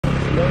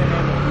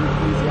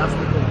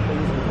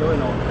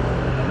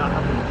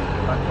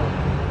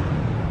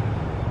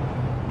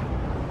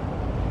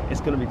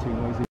it's going to be too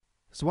noisy.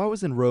 So I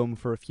was in Rome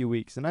for a few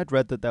weeks, and I'd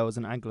read that there was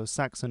an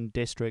Anglo-Saxon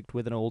district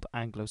with an old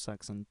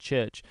Anglo-Saxon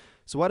church,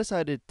 so I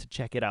decided to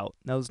check it out.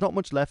 Now, there's not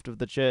much left of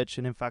the church,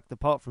 and in fact,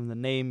 apart from the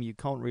name, you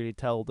can't really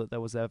tell that there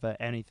was ever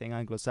anything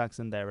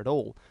Anglo-Saxon there at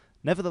all.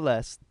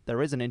 Nevertheless,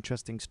 there is an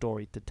interesting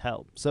story to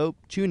tell, so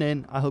tune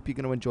in. I hope you're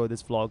going to enjoy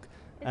this vlog,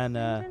 and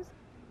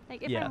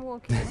like if I'm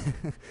walking.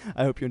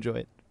 I hope you enjoy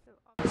it.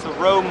 So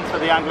Rome for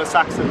the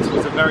Anglo-Saxons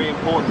was a very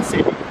important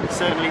city,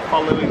 certainly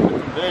following the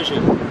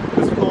conversion,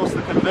 because of course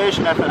the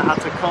conversion effort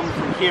had to come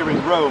from here in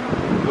Rome.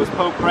 It was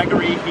Pope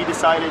Gregory. He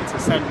decided to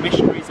send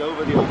missionaries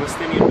over the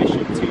Augustinian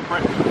mission to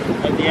Britain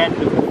at the end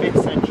of the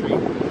 5th century,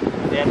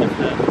 at the end of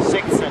the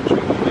 6th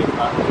century,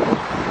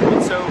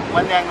 and so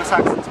when the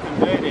Anglo-Saxons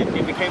converted,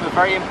 it became a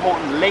very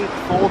important link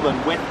for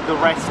them with the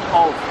rest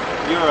of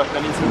Europe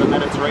and into the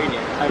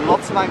Mediterranean. And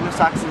lots of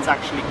Anglo-Saxons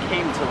actually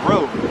came to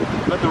Rome,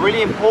 but the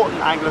really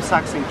important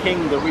Anglo-Saxon king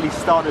that really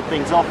started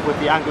things off with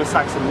the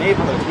Anglo-Saxon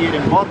neighbourhood here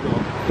in Borgo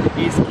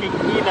is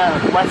King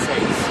of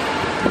Wessex.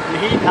 And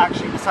he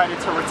actually decided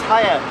to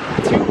retire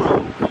to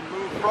Rome and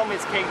move from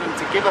his kingdom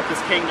to give up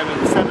his kingdom in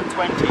the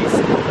 720s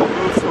and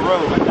move to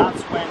Rome, and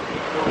that's when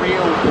the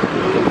real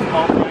move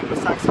of the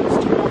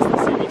Anglo-Saxons towards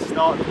the city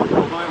started,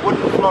 although it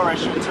wouldn't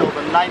flourish until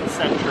the 9th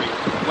century,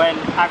 when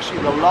actually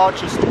the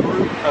largest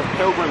group of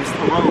pilgrims to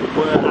Rome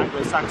were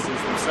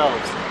Anglo-Saxons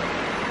themselves.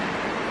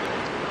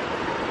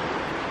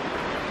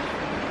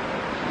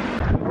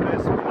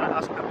 First, we might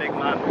ask the big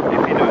man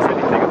if he knows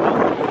anything about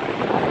them.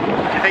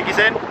 Do you think he's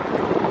in?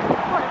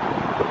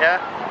 Yeah?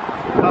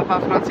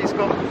 Papa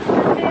Francisco?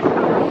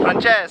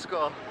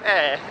 Francesco?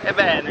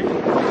 Ebbene.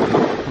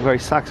 A very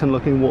Saxon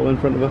looking wall in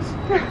front of us.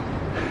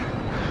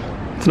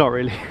 It's not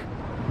really.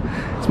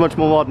 It's much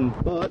more modern.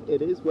 But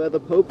it is where the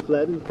Pope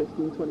fled in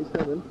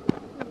 1527.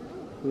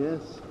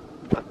 Yes.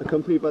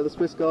 Accompanied by the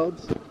Swiss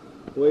guards,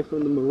 away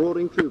from the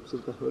marauding troops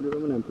of the Holy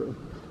Roman Emperor.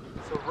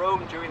 So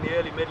Rome during the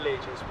early Middle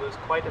Ages was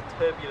quite a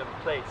turbulent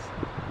place.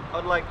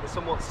 Unlike the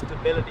somewhat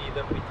stability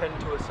that we tend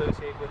to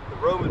associate with the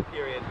Roman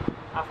period,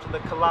 after the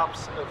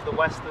collapse of the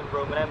Western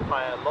Roman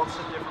Empire, lots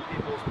of different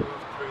peoples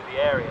moved through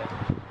the area.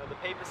 Now, the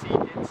papacy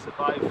did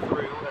survive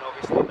through, and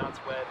obviously that's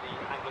where the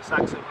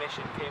Anglo-Saxon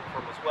mission came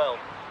from as well.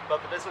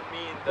 But that doesn't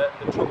mean that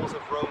the troubles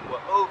of Rome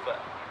were over.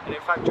 And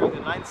in fact, during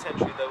the 9th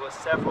century, there were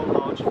several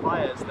large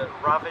fires that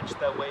ravaged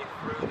their way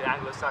through the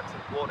Anglo-Saxon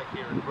border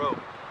here in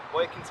Rome.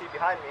 What you can see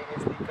behind me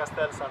is the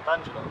Castel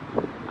Sant'Angelo,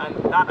 and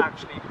that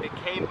actually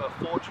became a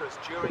fortress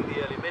during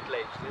the early Middle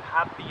Ages. It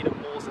had been a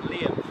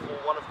mausoleum for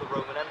one of the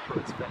Roman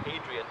emperors, for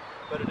Hadrian,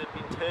 but it had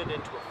been turned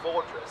into a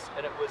fortress,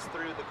 and it was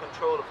through the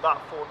control of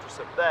that fortress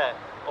up there,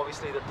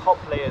 obviously the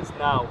top layers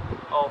now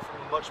are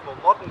from a much more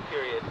modern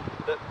period,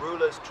 that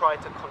rulers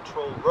tried to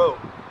control Rome.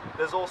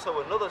 There's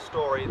also another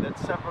story that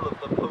several of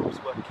the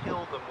popes were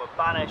killed and were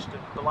banished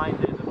and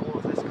blinded and all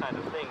of this kind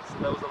of thing. So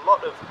there was a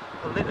lot of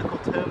political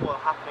turmoil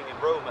happening in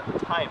Rome at the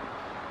time.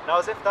 Now,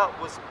 as if that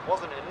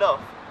wasn't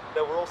enough,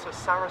 there were also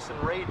Saracen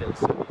raiders,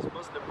 so these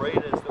Muslim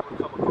raiders that would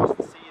come across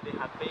the sea. They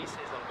had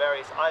bases on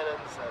various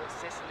islands,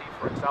 Sicily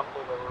for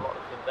example, there were a lot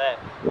of them there.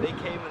 They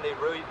came and they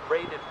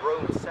raided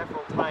Rome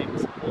several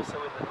times, also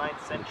in the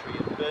 9th century,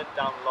 and burnt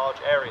down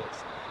large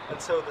areas.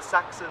 And so the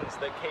Saxons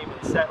that came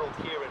and settled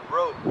here in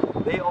Rome,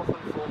 they often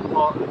formed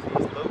part of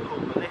these local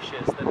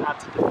militias that had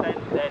to defend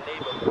their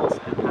neighbourhoods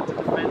and had to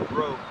defend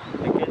Rome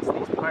against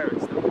these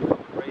pirates that would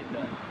come and raid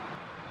there.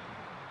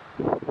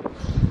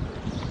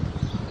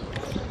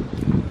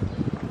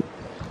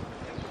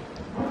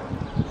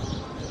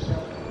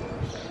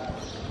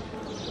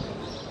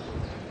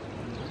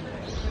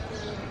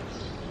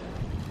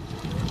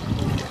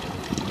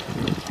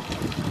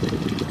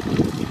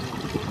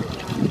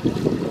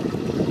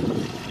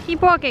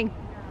 Keep walking.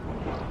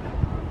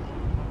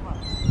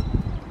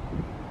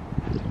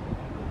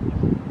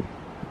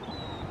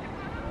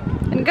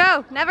 And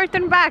go, never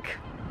turn back.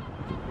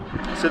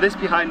 So this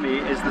behind me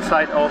is the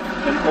site of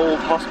an old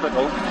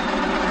hospital,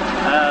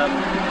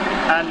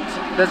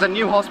 and there's a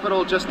new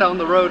hospital just down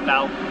the road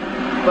now,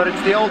 but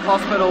it's the old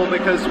hospital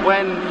because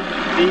when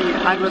the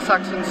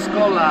Anglo-Saxon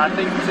scholar, I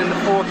think it was in the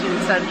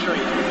 14th century,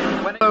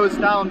 when it closed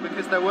down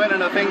because there weren't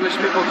enough English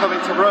people coming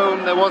to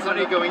Rome, there wasn't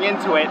any going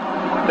into it,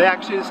 they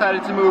actually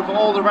decided to move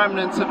all the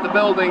remnants of the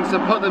buildings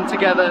and put them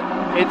together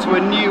into a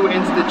new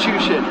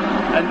institution,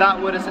 and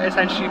that would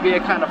essentially be a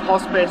kind of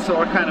hospice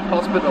or a kind of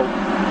hospital.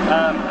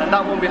 And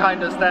that one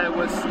behind us there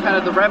was kind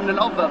of the remnant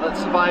of that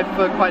survived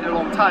for quite a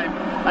long time,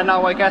 and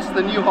now I guess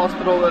the new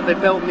hospital that they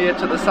built near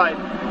to the site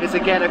is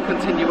again a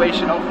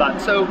continuation of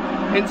that. So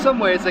in some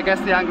ways I guess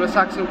the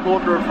Anglo-Saxon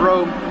quarter of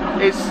Rome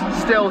is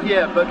still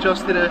here, but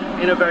just in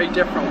a very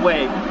different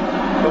way.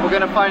 But we're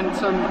going to find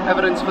some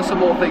evidence for some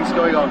more things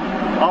going on,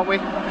 aren't we?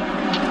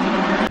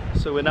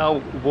 So we're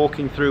now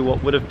walking through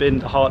what would have been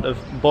the heart of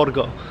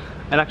Borgo.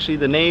 And actually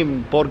the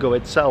name Borgo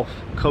itself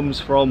comes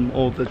from,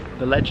 or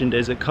the legend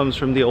is, it comes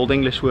from the Old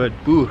English word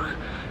burg.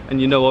 And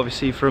you know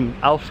obviously from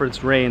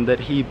Alfred's reign that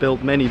he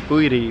built many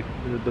buri,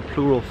 the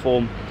plural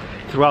form,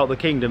 throughout the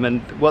kingdom,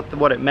 and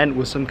what it meant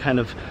was some kind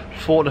of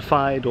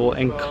fortified or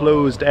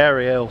enclosed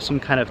area or some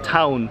kind of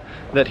town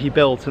that he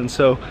built. And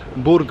so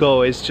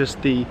Borgo is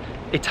just the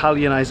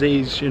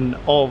Italianization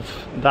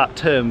of that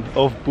term,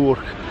 of Burg,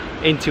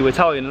 into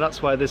Italian, and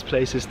that's why this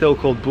place is still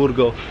called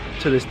Borgo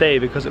to this day,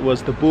 because it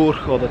was the Burg,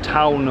 or the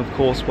town, of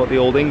course, what the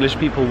Old English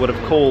people would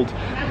have called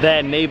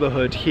their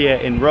neighborhood here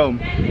in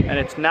Rome. And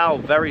it's now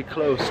very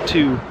close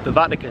to the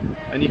Vatican,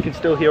 and you can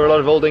still hear a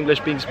lot of Old English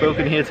being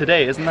spoken here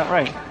today, isn't that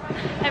right?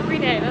 Every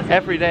day. That's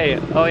Every day,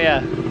 oh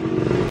yeah.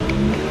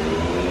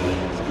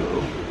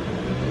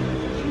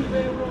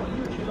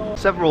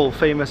 Several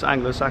famous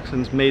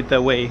Anglo-Saxons made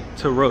their way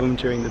to Rome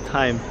during the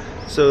time.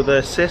 So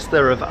the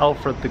sister of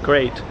Alfred the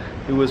Great,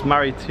 who was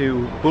married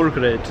to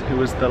Burgred, who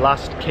was the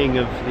last king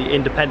of the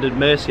independent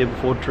Mercia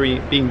before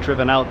being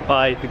driven out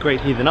by the Great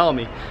Heathen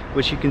Army,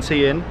 which you can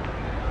see in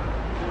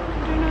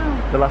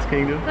The Last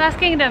Kingdom. Last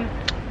Kingdom.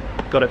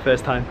 Got it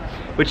first time.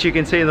 Which you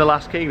can see in The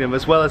Last Kingdom,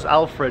 as well as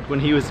Alfred, when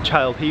he was a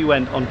child, he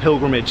went on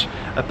pilgrimage,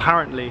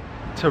 apparently,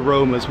 to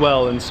Rome as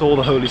well, and saw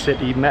the Holy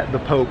City, met the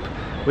Pope,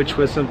 which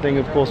was something,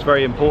 of course,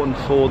 very important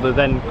for the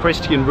then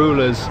Christian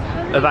rulers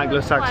of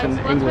Anglo-Saxon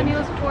England. Once when he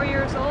was 4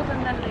 years old,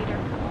 and then later.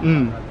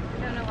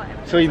 I don't know why.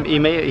 So he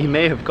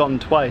may have gone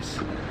twice,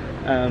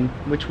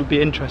 which would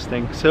be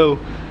interesting. So,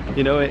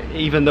 you know,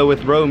 even though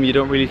with Rome you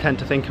don't really tend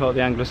to think about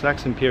the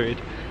Anglo-Saxon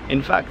period,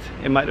 in fact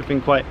it might have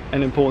been quite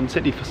an important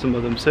city for some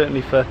of them,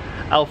 certainly for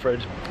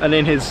Alfred. And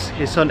in his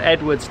son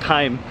Edward's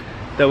time,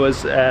 there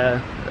was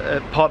a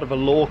part of a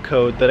law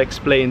code that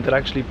explained that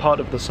actually part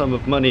of the sum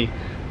of money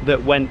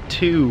that went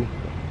to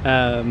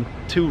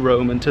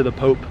Rome and to the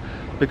Pope,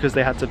 because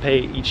they had to pay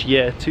each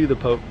year to the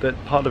Pope, that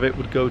part of it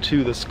would go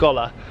to the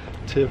scholar,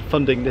 to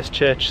funding this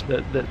church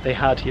that they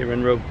had here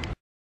in Rome.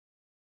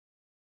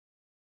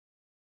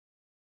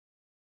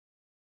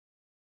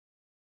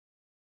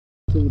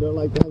 So you don't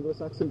like the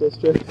Anglo-Saxon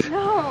district?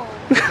 No.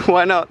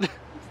 Why not? It's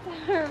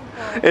terrible.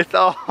 It's,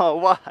 oh,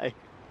 why?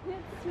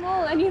 It's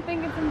small and you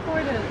think it's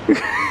important.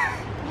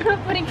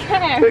 Nobody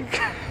cares.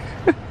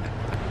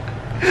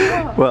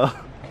 Well,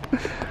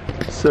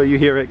 so you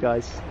hear it,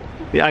 guys.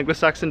 The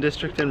Anglo-Saxon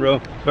district in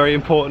Rome, very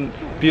important,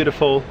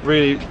 beautiful,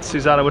 really,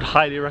 Susanna would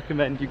highly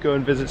recommend you go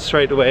and visit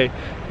straight away.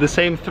 The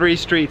same 3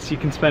 streets, you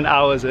can spend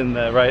hours in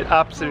there, right?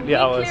 Absolutely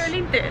hours.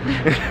 We clearly did.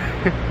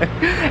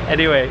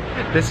 Anyway,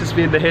 this has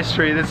been the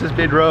history, this has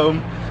been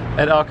Rome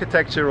and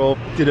architecture, or,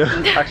 you know,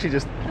 actually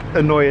just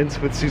annoyance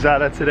with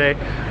Susanna today.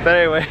 But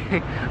anyway,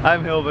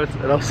 I'm Hilbert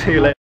and I'll see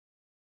you later.